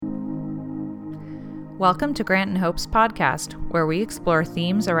Welcome to Grant and Hope's podcast, where we explore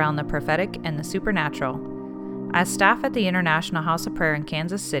themes around the prophetic and the supernatural. As staff at the International House of Prayer in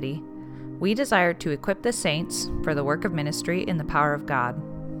Kansas City, we desire to equip the saints for the work of ministry in the power of God.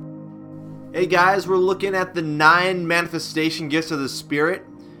 Hey guys, we're looking at the 9 manifestation gifts of the Spirit,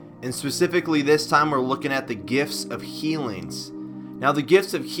 and specifically this time we're looking at the gifts of healings. Now the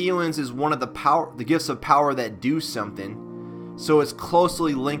gifts of healings is one of the gifts of power that do something. So it's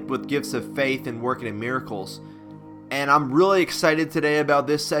closely linked with gifts of faith and working in miracles. And I'm really excited today about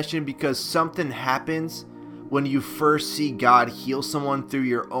this session because something happens when you first see God heal someone through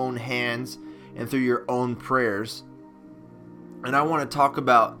your own hands and through your own prayers. And I want to talk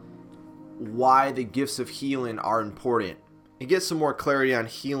about why the gifts of healing are important and get some more clarity on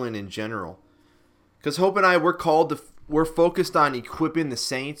healing in general. Because Hope and I, we're focused on equipping the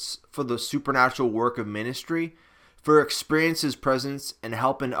saints for the supernatural work of ministry, for experience His presence and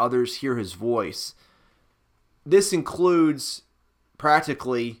helping others hear His voice. This includes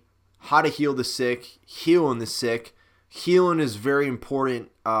practically how to heal the sick, healing the sick. Healing is very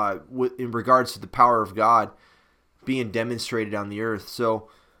important in regards to the power of God being demonstrated on the earth. So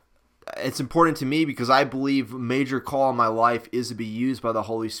it's important to me because I believe a major call in my life is to be used by the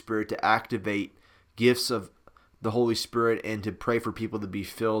Holy Spirit to activate gifts of the Holy Spirit and to pray for people to be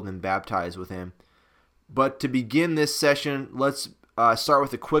filled and baptized with Him. But to begin this session, let's start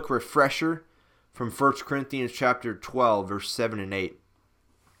with a quick refresher from 1 Corinthians chapter 12, verse 7 and 8.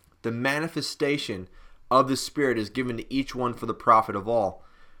 The manifestation of the Spirit is given to each one for the profit of all.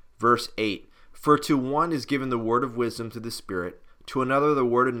 Verse 8, for to one is given the word of wisdom through the Spirit, to another the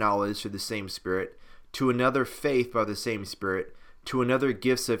word of knowledge through the same Spirit, to another faith by the same Spirit, to another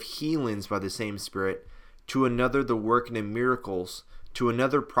gifts of healings by the same Spirit, to another the working of miracles, to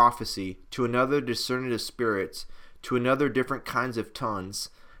another prophecy, to another discerning of spirits, to another different kinds of tongues,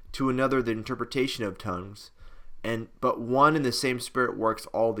 to another the interpretation of tongues. But one and the same Spirit works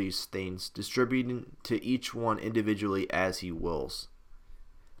all these things, distributing to each one individually as He wills.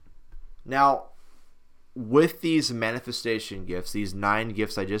 Now, with these manifestation gifts, these 9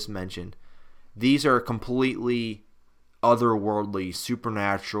 gifts I just mentioned, these are completely otherworldly,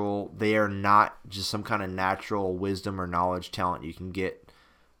 supernatural. They are not just some kind of natural wisdom or knowledge talent you can get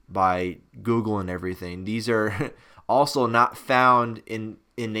by Googling everything. These are also not found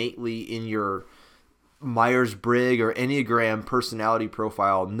innately in your Myers-Briggs or Enneagram personality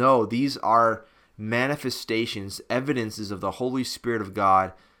profile. No, these are manifestations, evidences of the Holy Spirit of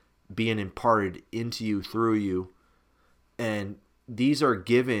God being imparted into you, through you. And these are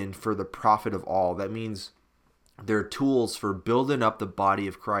given for the profit of all. That means they're tools for building up the body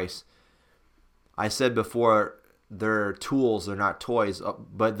of Christ. I said before, they're tools, they're not toys.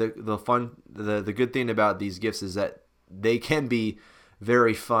 But the good thing about these gifts is that they can be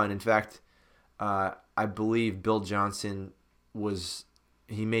very fun. In fact, I believe Bill Johnson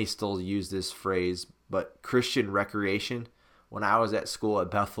he may still use this phrase, but Christian recreation. When I was at school at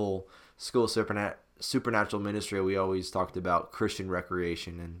Bethel School of Supernatural Ministry, we always talked about Christian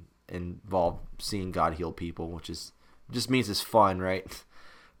recreation and involved seeing God heal people, which just means it's fun, right?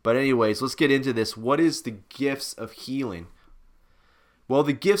 But anyways, let's get into this. What is the gifts of healing? Well,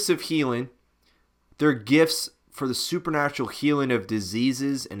 the gifts of healing, they're gifts for the supernatural healing of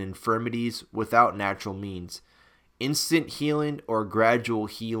diseases and infirmities without natural means. Instant healing or gradual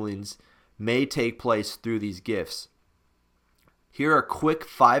healings may take place through these gifts. Here are quick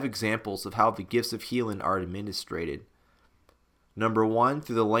 5 examples of how the gifts of healing are administrated. Number 1,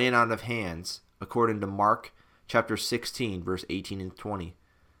 through the laying on of hands, according to Mark chapter 16, verse 18 and 20.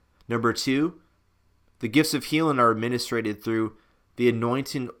 Number 2, the gifts of healing are administrated through the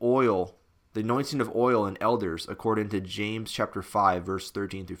anointing of oil in elders, according to James chapter 5, verse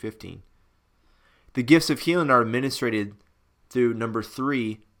 13 through 15. The gifts of healing are administrated through, number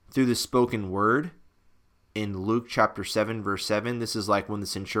 3, through the spoken word in Luke chapter 7, verse 7. This is like when the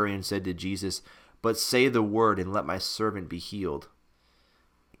centurion said to Jesus, but say the word and let my servant be healed.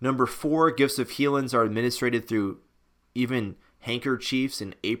 Number 4, gifts of healings are administrated through even handkerchiefs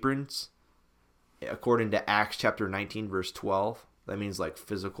and aprons, according to Acts chapter 19, verse 12. That means like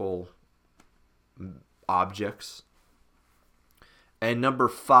physical objects. And number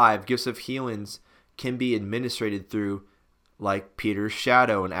 5, gifts of healings can be administrated through like Peter's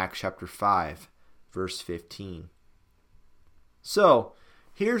shadow in Acts chapter 5, verse 15. So,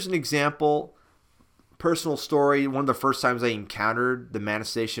 here's an example. Personal story, one of the first times I encountered the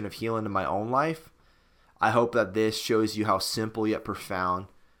manifestation of healing in my own life. I hope that this shows you how simple yet profound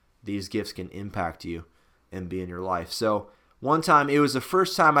these gifts can impact you and be in your life. So one time, it was the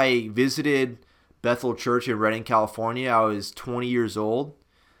first time I visited Bethel Church in Redding, California. I was 20 years old,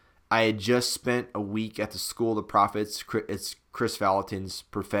 I had just spent a week at the School of the Prophets. It's Chris Valentin's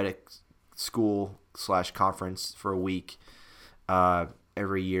prophetic school / conference for a week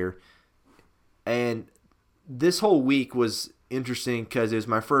every year. And this whole week was interesting because it was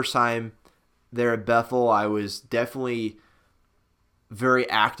my first time there at Bethel. I was definitely very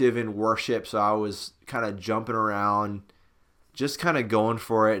active in worship, so I was kind of jumping around, just kind of going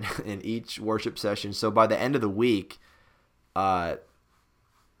for it in each worship session. So by the end of the week,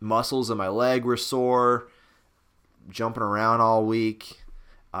 muscles in my leg were sore, jumping around all week.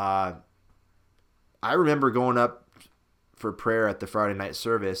 I remember going up for prayer at the Friday night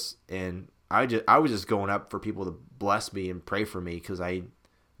service, and I was just going up for people to bless me and pray for me because I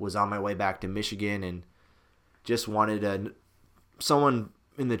was on my way back to Michigan and just wanted someone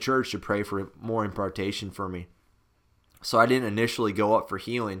in the church to pray for more impartation for me. So I didn't initially go up for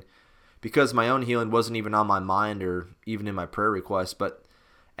healing because my own healing wasn't even on my mind or even in my prayer request. But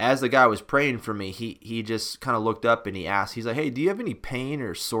as the guy was praying for me, he just kind of looked up and he asked, he's like, "Hey, do you have any pain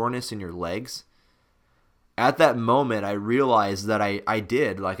or soreness in your legs?" At that moment, I realized that I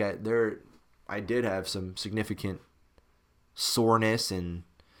did. I did have some significant soreness and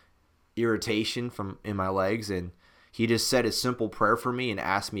irritation in my legs, and he just said a simple prayer for me and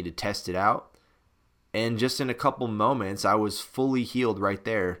asked me to test it out. And just in a couple moments, I was fully healed right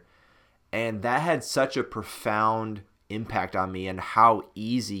there. And that had such a profound impact on me and how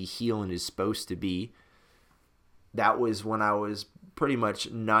easy healing is supposed to be. That was when I was pretty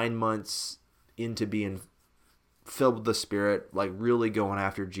much 9 months into being filled with the Spirit, like really going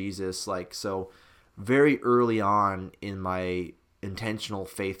after Jesus. So very early on in my intentional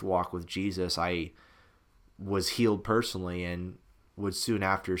faith walk with Jesus, I was healed personally and would soon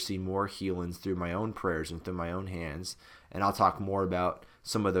after see more healings through my own prayers and through my own hands. And I'll talk more about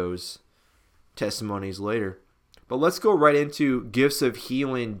some of those testimonies later. But let's go right into gifts of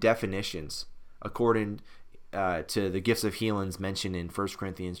healing definitions according to the gifts of healings mentioned in 1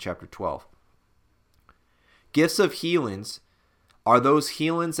 Corinthians chapter 12. Gifts of healings are those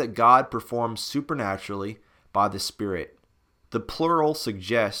healings that God performs supernaturally by the Spirit. The plural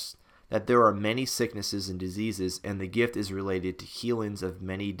suggests that there are many sicknesses and diseases, and the gift is related to healings of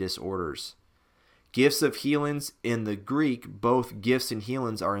many disorders. Gifts of healings in the Greek, both gifts and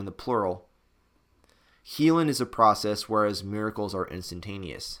healings are in the plural. Healing is a process, whereas miracles are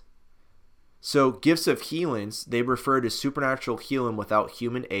instantaneous. So gifts of healings, they refer to supernatural healing without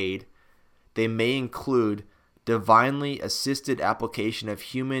human aid. They may include divinely assisted application of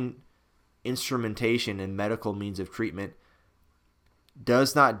human instrumentation and medical means of treatment.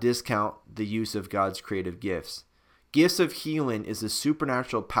 Does not discount the use of God's creative gifts. Gifts of healing is the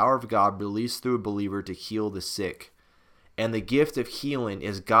supernatural power of God released through a believer to heal the sick. And the gift of healing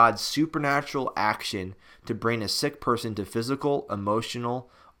is God's supernatural action to bring a sick person to physical, emotional,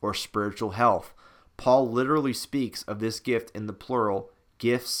 or spiritual health. Paul literally speaks of this gift in the plural,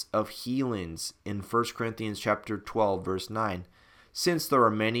 gifts of healings, in 1 Corinthians chapter 12, verse 9, since there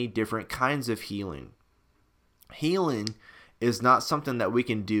are many different kinds of healing. Healing is not something that we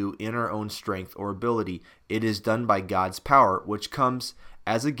can do in our own strength or ability. It is done by God's power, which comes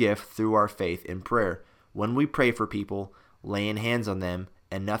as a gift through our faith in prayer. When we pray for people, laying hands on them,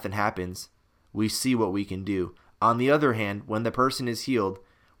 and nothing happens, we see what we can do. On the other hand, when the person is healed,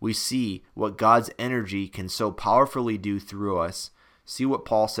 we see what God's energy can so powerfully do through us. See what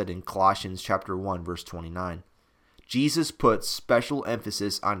Paul said in Colossians chapter 1, verse 29. Jesus puts special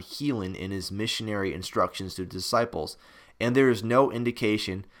emphasis on healing in his missionary instructions to disciples, and there is no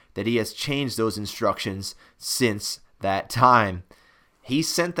indication that he has changed those instructions since that time. He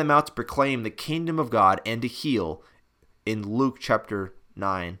sent them out to proclaim the kingdom of God and to heal. In Luke chapter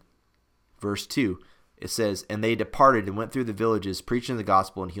 9, verse 2, it says, "And they departed and went through the villages, preaching the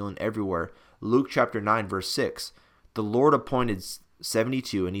gospel and healing everywhere." Luke chapter 9, verse 6, "The Lord appointed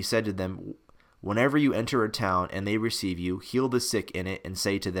 72, and he said to them, whenever you enter a town and they receive you, heal the sick in it and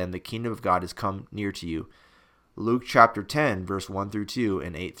say to them, the kingdom of God has come near to you." Luke chapter 10, verse 1 through 2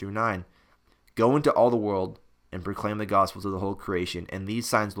 and 8 through 9. "Go into all the world and proclaim the gospel to the whole creation, and these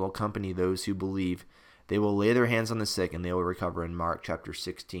signs will accompany those who believe. They will lay their hands on the sick and they will recover." In Mark chapter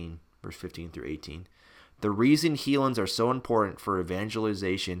 16, verse 15 through 18. The reason healings are so important for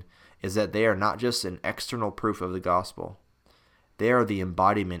evangelization is that they are not just an external proof of the gospel. They are the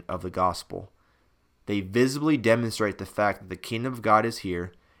embodiment of the gospel. They visibly demonstrate the fact that the kingdom of God is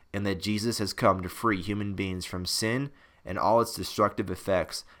here and that Jesus has come to free human beings from sin and all its destructive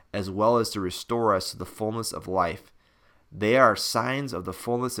effects, as well as to restore us to the fullness of life. They are signs of the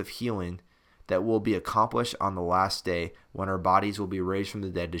fullness of healing that will be accomplished on the last day, when our bodies will be raised from the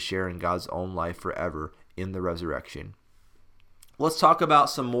dead to share in God's own life forever in the resurrection. Let's talk about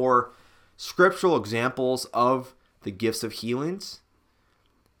some more scriptural examples of the gifts of healings.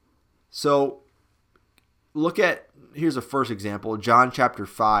 So here's a first example, John chapter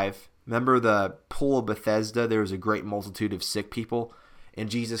 5. Remember the pool of Bethesda? There was a great multitude of sick people, and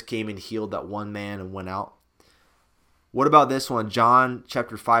Jesus came and healed that one man and went out. What about this one? John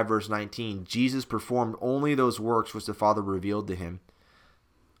chapter 5, verse 19. Jesus performed only those works which the Father revealed to him.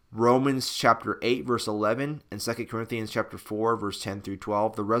 Romans chapter 8, verse 11, and 2 Corinthians chapter 4, verse 10 through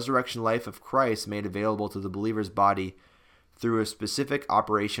 12. The resurrection life of Christ made available to the believer's body through a specific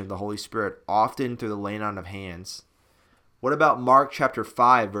operation of the Holy Spirit, often through the laying on of hands. What about Mark chapter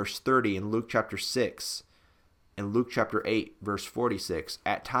 5, verse 30, and Luke chapter 6, and Luke chapter 8, verse 46?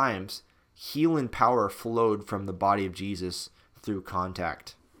 At times, healing power flowed from the body of Jesus through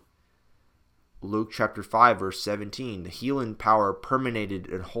contact. Luke chapter 5, verse 17, the healing power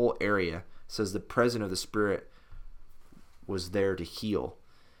permeated a whole area. It says the presence of the Spirit was there to heal.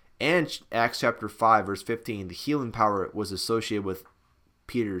 And Acts chapter 5, verse 15, the healing power was associated with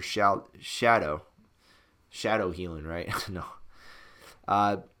Peter's shadow healing, right? No.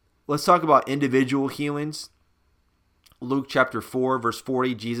 Let's talk about individual healings. Luke chapter 4, verse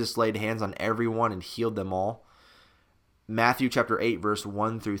 40, Jesus laid hands on everyone and healed them all. Matthew chapter 8, verse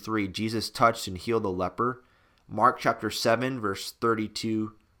 1 through 3, Jesus touched and healed the leper. Mark chapter 7, verse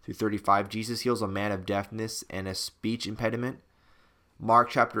 32 through 35, Jesus heals a man of deafness and a speech impediment. Mark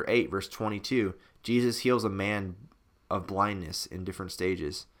chapter 8, verse 22, Jesus heals a man of blindness in different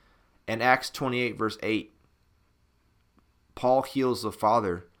stages. And Acts 28, verse 8, Paul heals the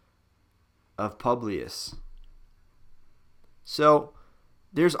father of Publius. So,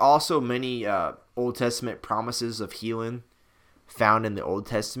 there's also many Old Testament promises of healing found in the Old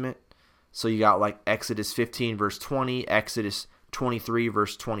Testament. So you got like Exodus 15, verse 20, Exodus 23,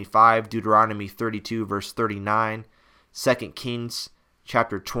 verse 25, Deuteronomy 32, verse 39, 2 Kings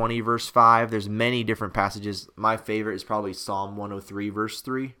chapter 20, verse 5. There's many different passages. My favorite is probably Psalm 103, verse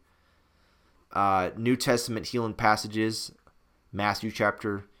 3. New Testament healing passages, Matthew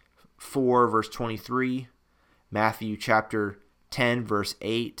chapter 4, verse 23, Matthew chapter 10, verse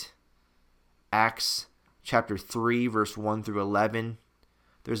 8, Acts chapter 3, verse 1 through 11.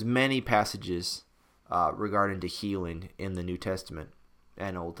 There's many passages regarding to healing in the New Testament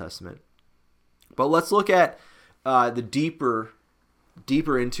and Old Testament. But let's look at the deeper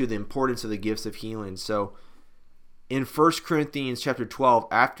into the importance of the gifts of healing. So in 1 Corinthians chapter 12,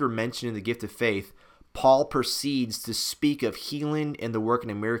 after mentioning the gift of faith, Paul proceeds to speak of healing and the working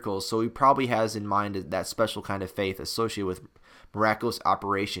of miracles. So he probably has in mind that special kind of faith associated with miraculous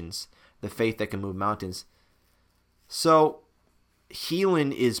operations, the faith that can move mountains. So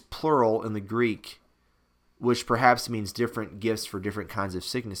healing is plural in the Greek, which perhaps means different gifts for different kinds of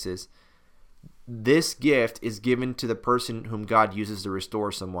sicknesses. This gift is given to the person whom God uses to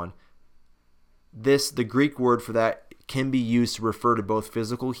restore someone. The Greek word for that can be used to refer to both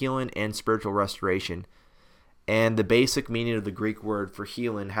physical healing and spiritual restoration. And the basic meaning of the Greek word for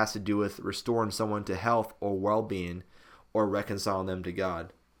healing has to do with restoring someone to health or well-being or reconciling them to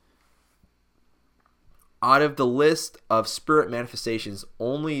God. Out of the list of spirit manifestations,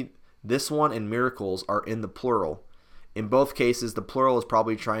 only this one and miracles are in the plural. In both cases, the plural is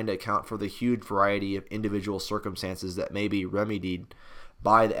probably trying to account for the huge variety of individual circumstances that may be remedied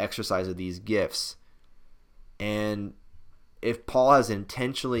by the exercise of these gifts. And if Paul has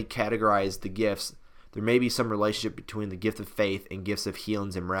intentionally categorized the gifts, there may be some relationship between the gift of faith and gifts of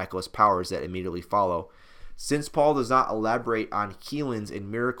healings and miraculous powers that immediately follow. Since Paul does not elaborate on healings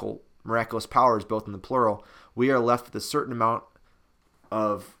and miraculous powers, both in the plural, we are left with a certain amount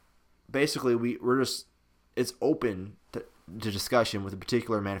of, basically, it's open to discussion with a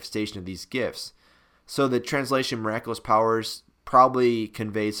particular manifestation of these gifts. So the translation miraculous powers probably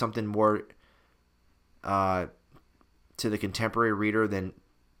conveys something more to the contemporary reader than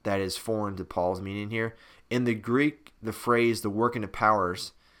that is foreign to Paul's meaning here. In the Greek, the phrase the working of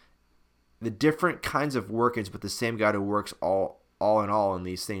powers, the different kinds of workings, but the same God who works all in all in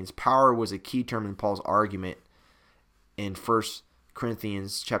these things. Power was a key term in Paul's argument in 1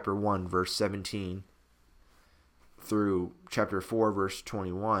 Corinthians chapter 1, verse 17 through chapter 4, verse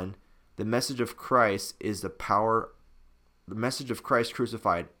 21. The message of Christ is the power. The message of Christ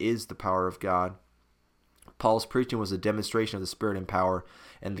crucified is the power of God. Paul's preaching was a demonstration of the Spirit and power,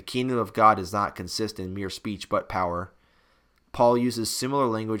 and the kingdom of God does not consist in mere speech but power. Paul uses similar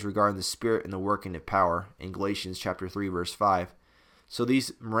language regarding the Spirit and the working of power in Galatians chapter 3, verse 5. So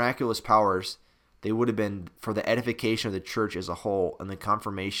these miraculous powers, they would have been for the edification of the church as a whole and the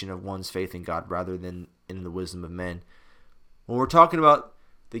confirmation of one's faith in God rather than in the wisdom of men. When we're talking about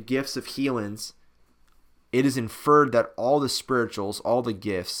the gifts of healings, it is inferred that all the spirituals, all the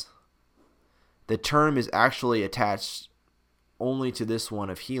gifts, the term is actually attached only to this one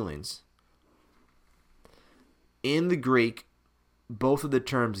of healings. In the Greek, both of the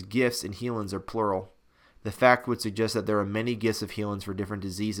terms gifts and healings are plural. The fact would suggest that there are many gifts of healings for different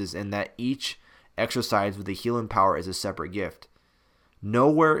diseases and that each exercised with the healing power is a separate gift.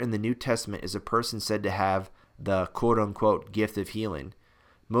 Nowhere in the New Testament is a person said to have the quote-unquote gift of healing.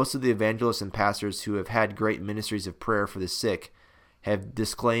 Most of the evangelists and pastors who have had great ministries of prayer for the sick have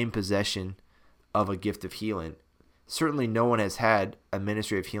disclaimed possession of a gift of healing. Certainly no one has had a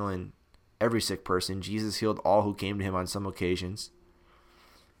ministry of healing every sick person. Jesus healed all who came to him on some occasions.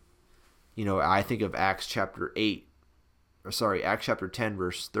 I think of Acts chapter 10,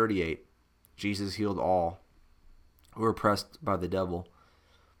 verse 38. Jesus healed all who were oppressed by the devil.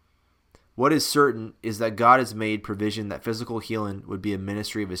 What is certain is that God has made provision that physical healing would be a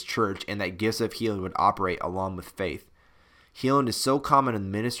ministry of his church and that gifts of healing would operate along with faith. Healing is so common in the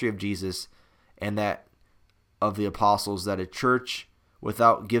ministry of Jesus and that of the apostles that a church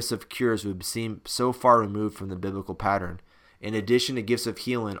without gifts of cures would seem so far removed from the biblical pattern. In addition to gifts of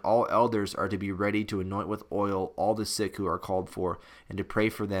healing, all elders are to be ready to anoint with oil all the sick who are called for and to pray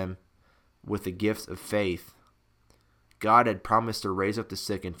for them with the gifts of faith. God had promised to raise up the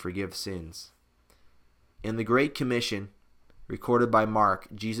sick and forgive sins. In the Great Commission, recorded by Mark,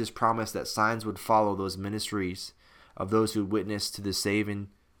 Jesus promised that signs would follow those ministries of those who witnessed to the saving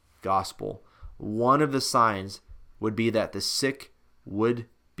gospel. One of the signs would be that the sick would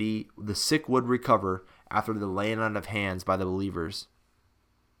recover after the laying on of hands by the believers.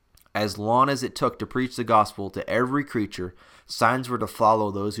 As long as it took to preach the gospel to every creature, signs were to follow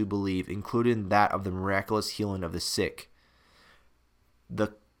those who believe, including that of the miraculous healing of the sick.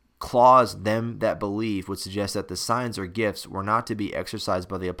 The clause, them that believe, would suggest that the signs or gifts were not to be exercised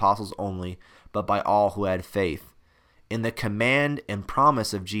by the apostles only, but by all who had faith. In the command and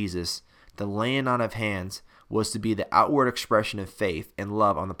promise of Jesus, the laying on of hands was to be the outward expression of faith and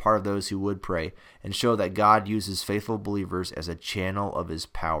love on the part of those who would pray and show that God uses faithful believers as a channel of his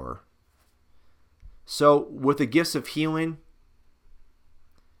power. So with the gifts of healing,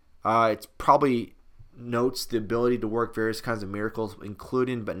 it's probably notes the ability to work various kinds of miracles,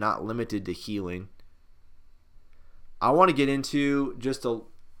 including but not limited to healing. I want to get into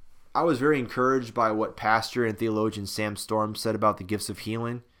I was very encouraged by what pastor and theologian Sam Storm said about the gifts of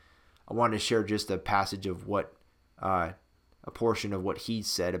healing. I wanted to share just a passage of a portion of what he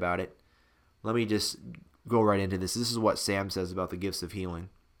said about it. Let me just go right into this. This is what Sam says about the gifts of healing.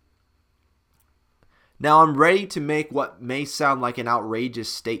 Now I'm ready to make what may sound like an outrageous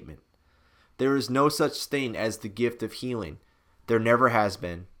statement. There is no such thing as the gift of healing. There never has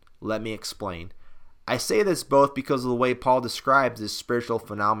been. Let me explain. I say this both because of the way Paul describes this spiritual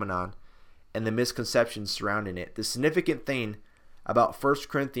phenomenon and the misconceptions surrounding it. The significant thing about 1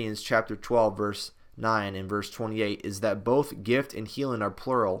 Corinthians chapter 12, verse 9 and verse 28 is that both gift and healing are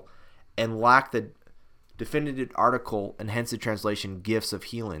plural and lack the definitive article and hence the translation gifts of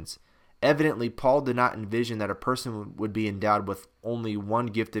healings. Evidently, Paul did not envision that a person would be endowed with only one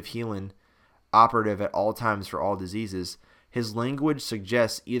gift of healing operative at all times for all diseases. His language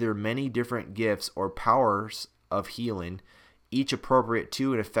suggests either many different gifts or powers of healing, each appropriate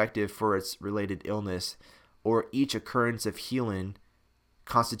to and effective for its related illness, or each occurrence of healing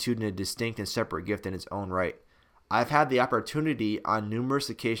constituting a distinct and separate gift in its own right. I've had the opportunity on numerous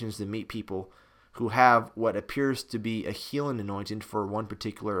occasions to meet people who have what appears to be a healing anointing for one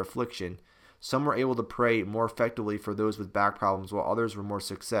particular affliction. Some were able to pray more effectively for those with back problems, while others were more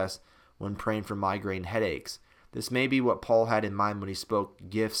success when praying for migraine headaches. This may be what Paul had in mind when he spoke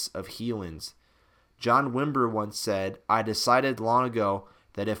gifts of healings. John Wimber once said, "I decided long ago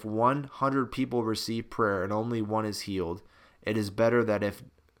that if 100 people receive prayer and only one is healed, it is better than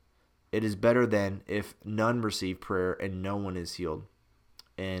if none receive prayer and no one is healed."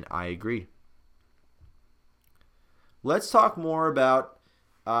 And I agree. Let's talk more about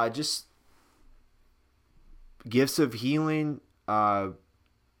just gifts of healing. I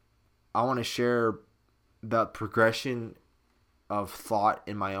want to share about progression of thought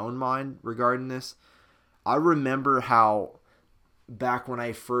in my own mind regarding this. I remember how back when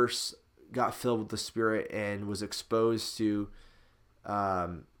I first got filled with the Spirit and was exposed to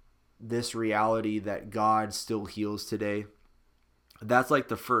this reality that God still heals today, that's like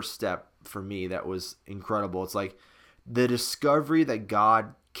the first step for me. That was incredible. It's like the discovery that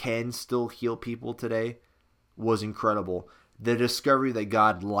God can still heal people today was incredible. The discovery that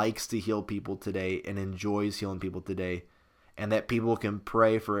God likes to heal people today and enjoys healing people today, and that people can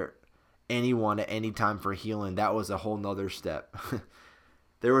pray for anyone at any time for healing, that was a whole nother step.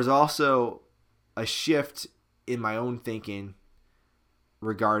 There was also a shift in my own thinking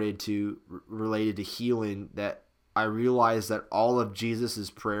related to healing, that I realized that all of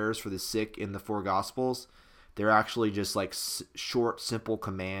Jesus's prayers for the sick in the four gospels, they're actually just like short, simple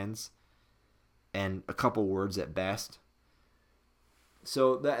commands and a couple words at best.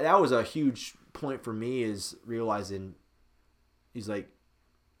 So that was a huge point for me, is realizing he's like,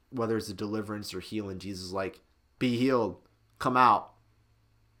 whether it's a deliverance or healing, Jesus is like, be healed, come out,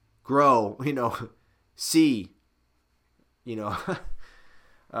 grow, see,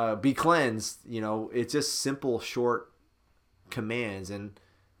 be cleansed. It's just simple, short commands. And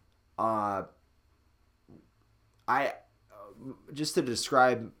I just to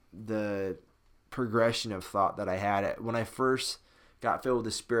describe the progression of thought that I had when I first got filled with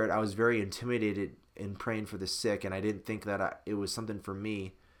the Spirit, I was very intimidated in praying for the sick, and I didn't think that it was something for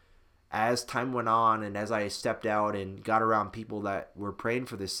me. As time went on, and as I stepped out and got around people that were praying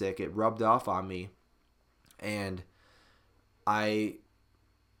for the sick, it rubbed off on me. And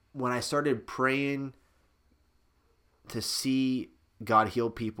when I started praying to see God heal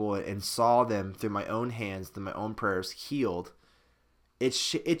people and saw them through my own hands, through my own prayers healed, it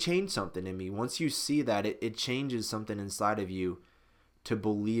changed something in me. Once you see that, it changes something inside of you to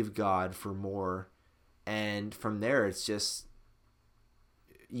believe God for more. And from there, it's just,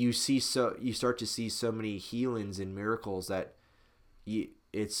 you start to see so many healings and miracles that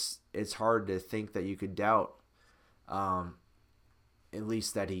it's hard to think that you could doubt. At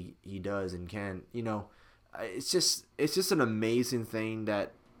least that he does and can. It's just an amazing thing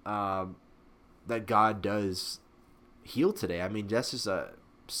that that God does heal today. I mean, that's just a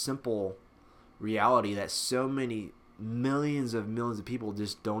simple reality that so many millions of people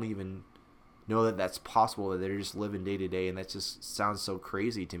just don't even know that that's possible, that they're just living day to day. And that just sounds so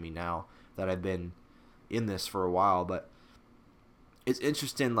crazy to me now that I've been in this for a while. But it's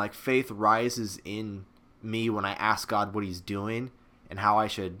interesting, like, faith rises in me when I ask God what he's doing and how I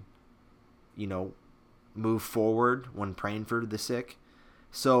should, move forward when praying for the sick.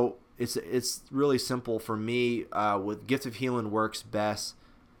 So it's really simple for me. With Gift of Healing works best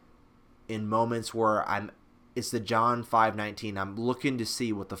in moments where it's the John 5:19. I'm looking to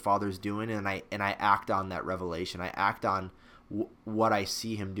see what the Father's doing, and I act on that revelation. I act on what I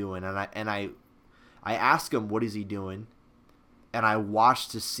see him doing, and I ask him, what is he doing? And I watch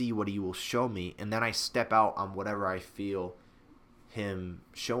to see what he will show me, and then I step out on whatever I feel him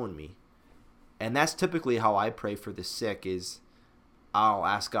showing me. And that's typically how I pray for the sick, is I'll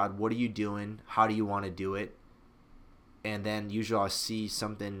ask God, what are you doing? How do you want to do it? And then usually I'll see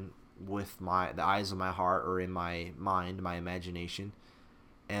something with the eyes of my heart or in my mind, my imagination,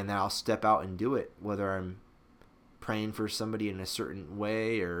 and then I'll step out and do it, whether I'm praying for somebody in a certain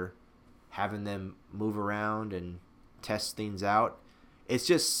way or having them move around and test things out. It's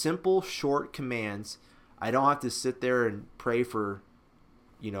just simple, short commands. I don't have to sit there and pray for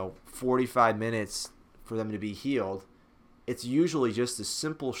 45 minutes for them to be healed. It's usually just the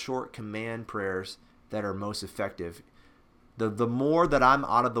simple, short command prayers that are most effective. The more that I'm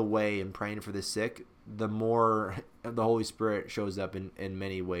out of the way in praying for the sick, the more the Holy Spirit shows up in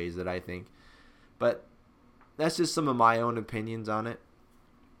many ways, that I think. But that's just some of my own opinions on it.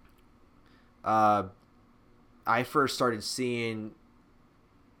 I first started seeing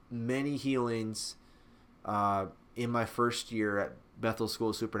many healings in my first year at Bethel School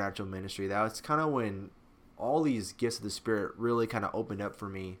of Supernatural Ministry. That was kind of when all these gifts of the Spirit really kind of opened up for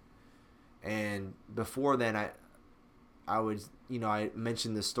me. And before then, I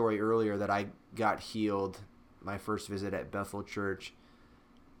mentioned this story earlier that I got healed my first visit at Bethel Church.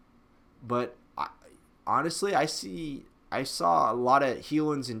 But honestly, I saw a lot of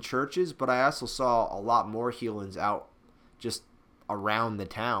healings in churches, but I also saw a lot more healings out just around the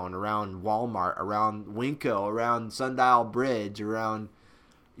town, around Walmart, around Winco, around Sundial Bridge, around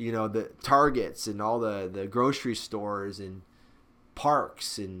the Targets and all the grocery stores and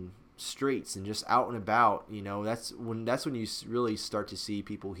parks and streets, and just out and about. That's when you really start to see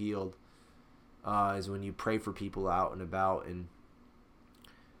people healed, is when you pray for people out and about. And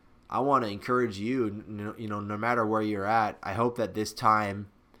I want to encourage you, no matter where you're at, I hope that this time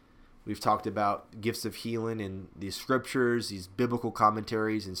we've talked about gifts of healing and these scriptures, these biblical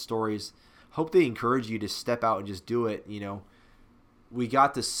commentaries and stories. Hope they encourage you to step out and just do it. We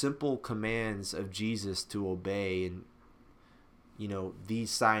got the simple commands of Jesus to obey, and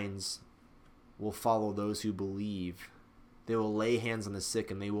these signs will follow those who believe. They will lay hands on the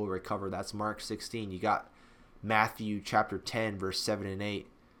sick and they will recover. That's Mark 16. You got Matthew chapter 10, verse 7 and 8.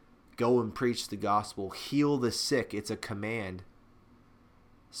 Go and preach the gospel. Heal the sick. It's a command.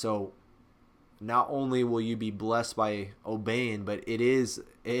 So not only will you be blessed by obeying, but it is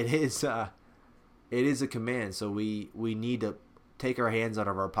it is a command. So we need to take our hands out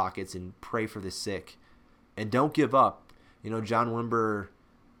of our pockets and pray for the sick, and don't give up. John Wimber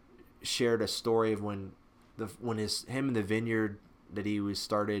shared a story of when him and the vineyard that he was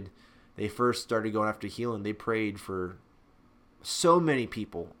started, they first started going after healing. They prayed for so many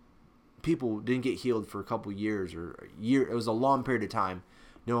people. People didn't get healed for a couple years or a year. It was a long period of time.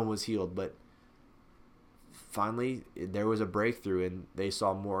 No one was healed, but finally there was a breakthrough, and they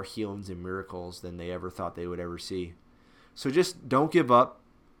saw more healings and miracles than they ever thought they would ever see. So just don't give up.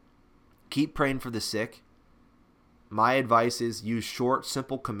 Keep praying for the sick. My advice is use short,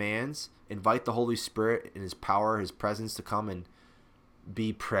 simple commands. Invite the Holy Spirit and His power, His presence to come and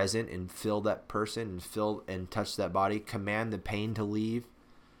be present and fill that person and touch that body. Command the pain to leave.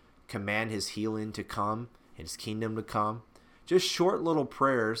 Command His healing to come, His kingdom to come. Just short little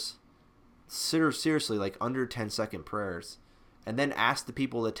prayers, seriously, like under 10-second prayers. And then ask the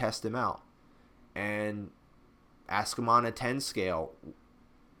people to test them out. And ask them on a 10 scale.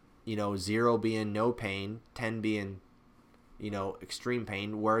 0 being no pain, 10 being, extreme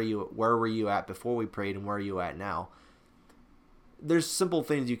pain. Where were you at before we prayed, and where are you at now? There's simple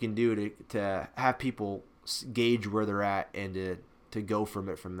things you can do to have people gauge where they're at and to go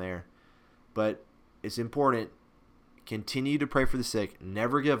from there. But it's important. Continue to pray for the sick.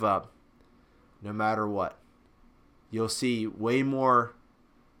 Never give up, no matter what. You'll see way more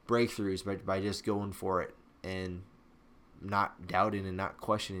breakthroughs by just going for it and not doubting and not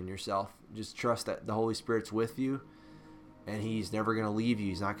questioning yourself. Just trust that the Holy Spirit's with you, and He's never going to leave you.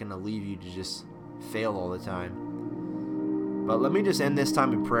 He's not going to leave you to just fail all the time. But let me just end this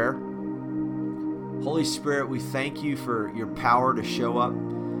time in prayer. Holy Spirit, we thank You for Your power to show up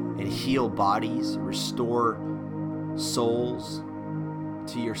and heal bodies, restore souls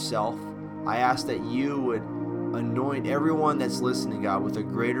to Yourself. I ask that You would anoint everyone that's listening, God, with a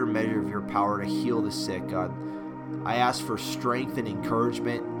greater measure of Your power to heal the sick, God. I ask for strength and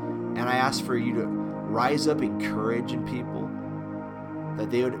encouragement, and I ask for You to rise up in courage in people, that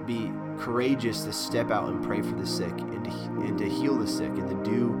they would be courageous to step out and pray for the sick and to heal the sick and to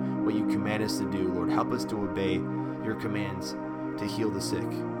do what You command us to do. Lord, help us to obey Your commands to heal the sick.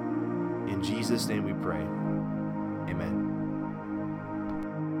 In Jesus' name we pray. Amen.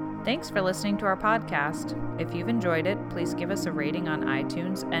 Thanks for listening to our podcast. If you've enjoyed it, please give us a rating on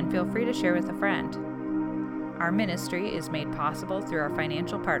iTunes and feel free to share with a friend. Our ministry is made possible through our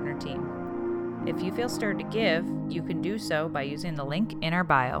financial partner team. If you feel stirred to give, you can do so by using the link in our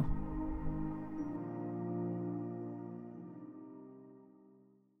bio.